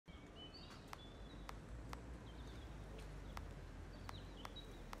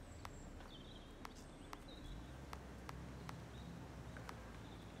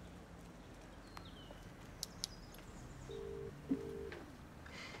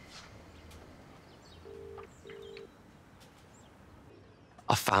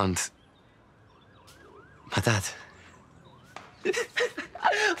I found my dad.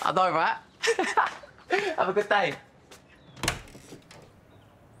 I know, right? Have a good day.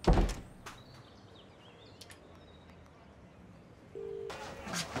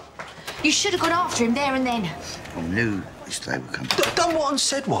 You should have gone after him there and then. I knew this day would come. Done what and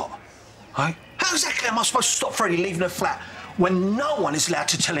said what? Hey? How exactly am I supposed to stop Freddie leaving her flat when no one is allowed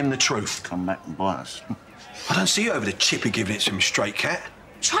to tell him the truth? Come back and bite us. I don't see you over the chippy giving it to him straight, cat.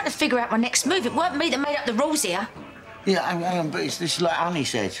 Trying to figure out my next move. It weren't me that made up the rules here. Yeah, hang on, but it's this like Honey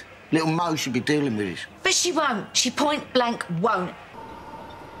said. Little Mo should be dealing with this. But she won't. She point blank won't.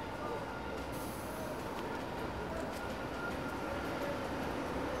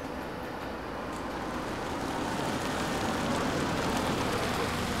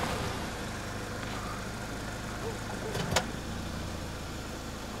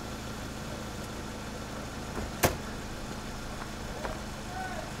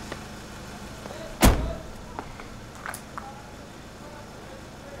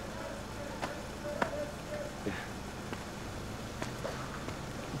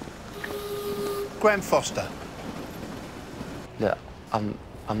 Graham Foster. Look, I'm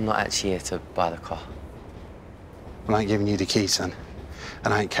not actually here to buy the car. Well, I ain't giving you the key, son.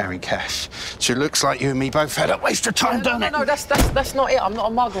 And I ain't carrying cash. So it looks like you and me both had a waste of time, don't it? No, that's not it. I'm not a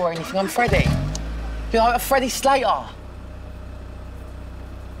mug or anything. I'm Freddie. You're Freddie Slater.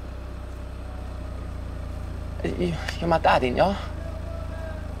 You're my dad, ain't you?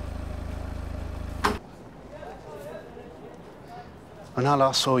 When I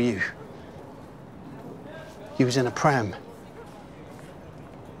last saw you, you was in a pram.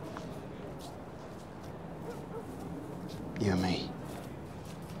 You and me.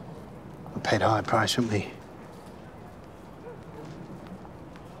 We paid a high price, didn't we? You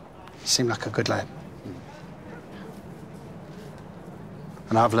seem like a good lad.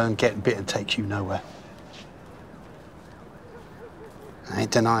 And I've learned getting bitten takes you nowhere. I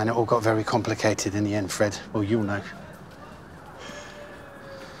ain't denying it all got very complicated in the end, Fred. Well, you'll know.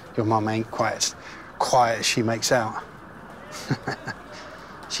 Your mum ain't quite as quiet as she makes out.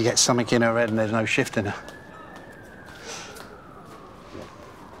 She gets something in her head and there's no shifting her.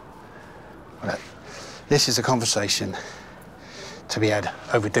 Well, this is a conversation to be had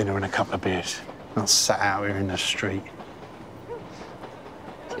over dinner and a couple of beers, not sat out here in the street.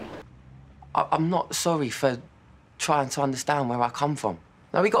 I'm not sorry for trying to understand where I come from.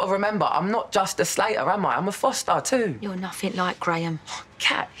 Now, we got to remember, I'm not just a Slater, am I? I'm a Foster, too. You're nothing like Graham.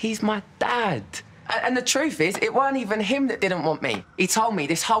 Cat, he's my dad. And the truth is, it weren't even him that didn't want me. He told me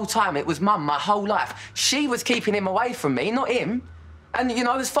this whole time it was Mum, my whole life. She was keeping him away from me, not him. And, you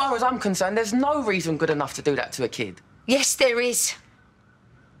know, as far as I'm concerned, there's no reason good enough to do that to a kid. Yes, there is.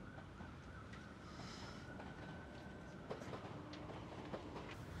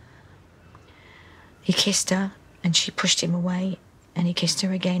 He kissed her, and she pushed him away, and he kissed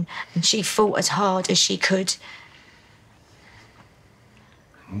her again, and she fought as hard as she could.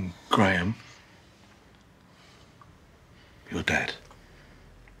 Graham. Your dad.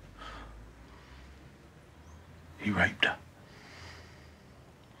 He raped her.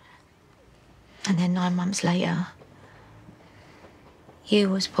 And then 9 months later, you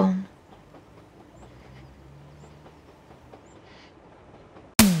was born.